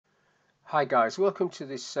Hi guys, welcome to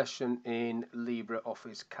this session in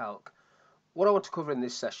LibreOffice Calc. What I want to cover in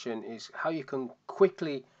this session is how you can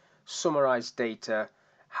quickly summarize data,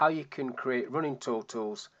 how you can create running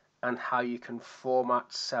totals, and how you can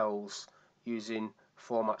format cells using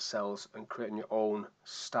format cells and creating your own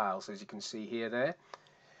styles, as you can see here there.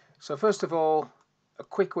 So first of all, a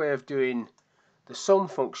quick way of doing the sum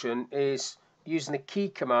function is using the key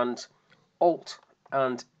command Alt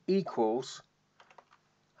and equals,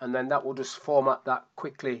 and then that will just format that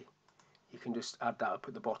quickly. You can just add that up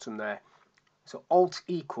at the bottom there. So Alt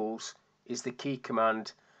equals is the key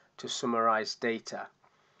command to summarize data.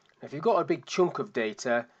 Now, if you've got a big chunk of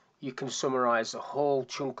data, you can summarize a whole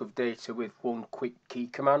chunk of data with one quick key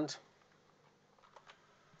command.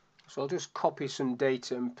 So I'll just copy some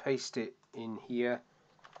data and paste it in here.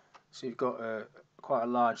 So you've got quite a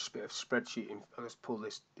large bit of spreadsheet. I'll just pull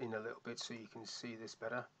this in a little bit so you can see this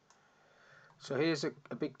better. So here's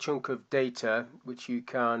a big chunk of data which you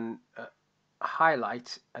can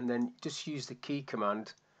highlight and then just use the key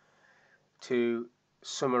command to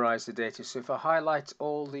summarize the data. So if I highlight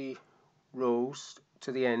all the rows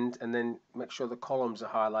to the end and then make sure the columns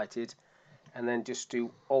are highlighted and then just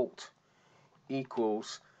do Alt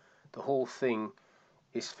equals, the whole thing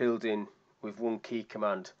is filled in with one key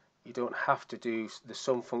command. You don't have to do the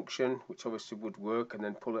sum function, which obviously would work, and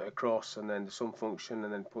then pull it across, and then the sum function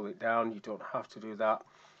and then pull it down. You don't have to do that.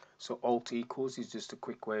 So Alt equals is just a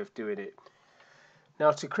quick way of doing it.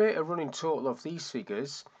 Now, to create a running total of these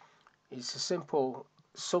figures, it's a simple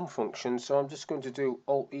sum function. So I'm just going to do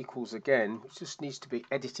Alt equals again, which just needs to be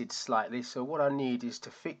edited slightly. So what I need is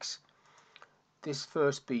to fix this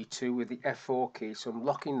first B2 with the F4 key. So I'm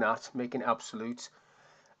locking that, making it absolute.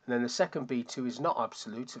 And then the second B2 is not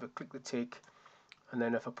absolute. So if I click the tick, and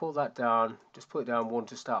then if I pull that down, just put it down one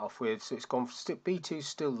to start off with. So it's gone, B2 is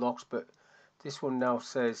still locked, but this one now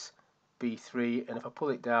says B3. And if I pull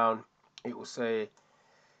it down, it will say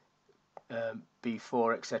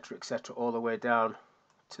B4, etc., etc., all the way down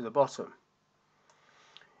to the bottom.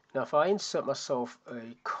 Now, if I insert myself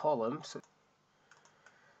a column, so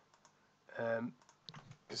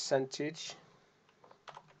percentage.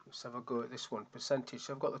 Let's have a go at this one. Percentage.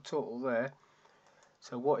 So I've got the total there.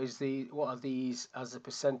 So what are these as a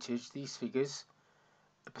percentage? These figures,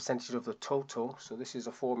 the percentage of the total. So this is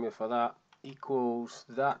a formula for that. Equals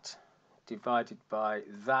that divided by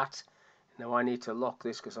that. Now I need to lock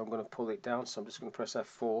this because I'm going to pull it down. So I'm just going to press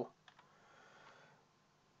F4.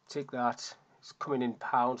 Take that. It's coming in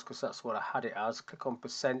pounds because that's what I had it as. Click on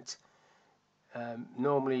percent.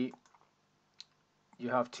 Normally you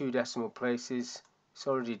have 2 decimal places. It's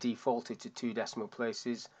already defaulted to 2 decimal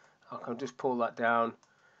places. I can just pull that down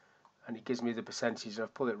and it gives me the percentage.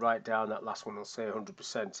 I've pulled it right down. That last one will say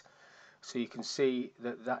 100%. So you can see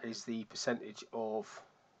that that is the percentage of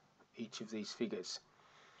each of these figures.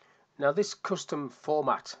 Now this custom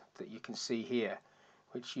format that you can see here,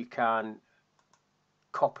 which you can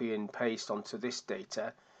copy and paste onto this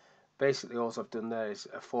data, basically all I've done there is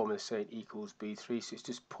a formula saying equals B3, so it's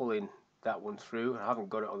just pulling that one through. I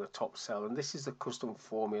haven't got it on the top cell, and this is the custom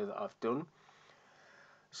formula that I've done.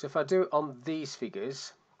 So if I do it on these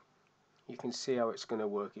figures, you can see how it's going to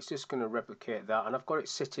work. It's just going to replicate that, and I've got it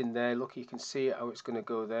sitting there. Look, you can see how it's going to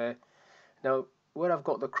go there. Now where I've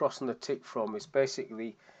got the cross and the tick from is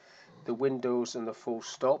basically the windows and the full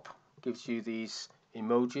stop. Gives you these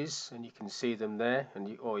emojis, and you can see them there,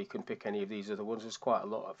 and or you can pick any of these other ones. There's quite a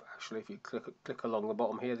lot of, actually, if you click along the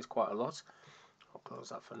bottom here, there's quite a lot. I'll close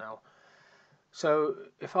that for now. So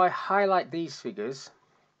if I highlight these figures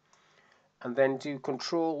and then do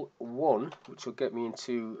Control 1, which will get me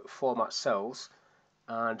into format cells,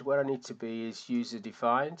 and where I need to be is user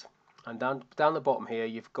defined, and down the bottom here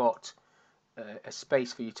you've got a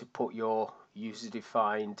space for you to put your user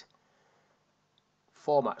defined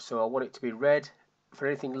format. So I want it to be red. For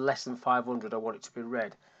anything less than 500, I want it to be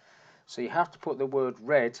red. So you have to put the word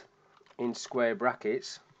red in square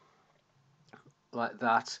brackets like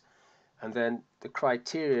that, and then the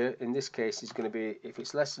criteria in this case is going to be if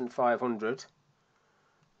it's less than 500,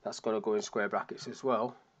 that's got to go in square brackets as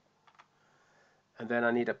well. And then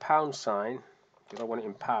I need a pound sign because I want it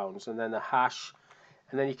in pounds, and then a hash,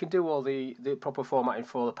 and then you can do all the proper formatting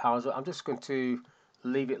for the pounds. But I'm just going to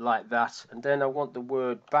leave it like that, and then I want the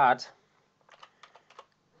word bad.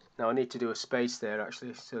 Now I need to do a space there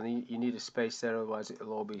actually, so you need a space there, otherwise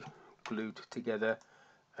it'll all be glued together,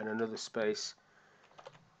 and another space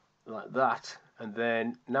like that. And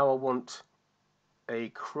then now I want a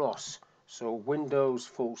cross, so Windows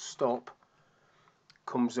full stop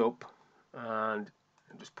comes up, and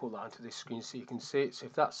just pull that onto this screen so you can see it. So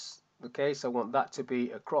if that's the case, I want that to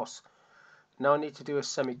be a cross. Now I need to do a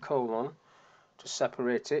semicolon to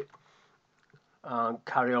separate it and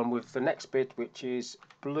carry on with the next bit, which is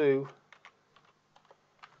blue,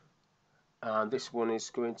 and this one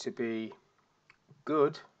is going to be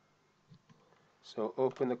good. So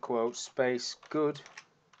open the quotes, space good,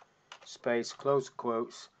 space, close the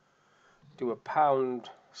quotes, do a pound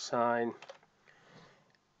sign,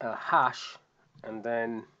 a hash, and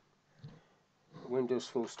then Windows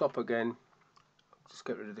full stop again. Just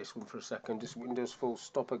get rid of this one for a second, just Windows full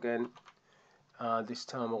stop again. This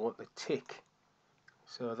time I want the tick,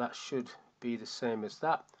 so that should be the same as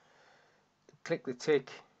that. Click the tick,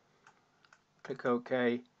 click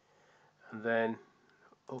OK, and then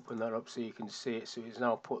open that up so you can see it. So it's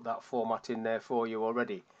now put that format in there for you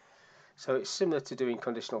already. So it's similar to doing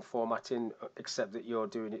conditional formatting, except that you're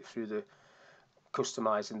doing it through the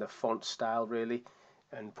customizing the font style really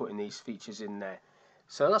and putting these features in there.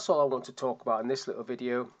 So that's all I want to talk about in this little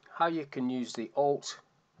video, how you can use the Alt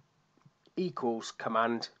equals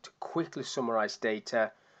command to quickly summarize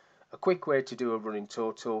data, a quick way to do a running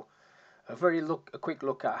total, a quick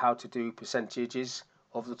look at how to do percentages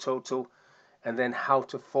of the total, and then how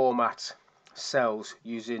to format cells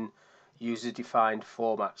using user-defined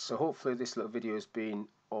formats. So hopefully this little video has been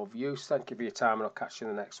of use. Thank you for your time, and I'll catch you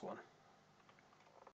in the next one.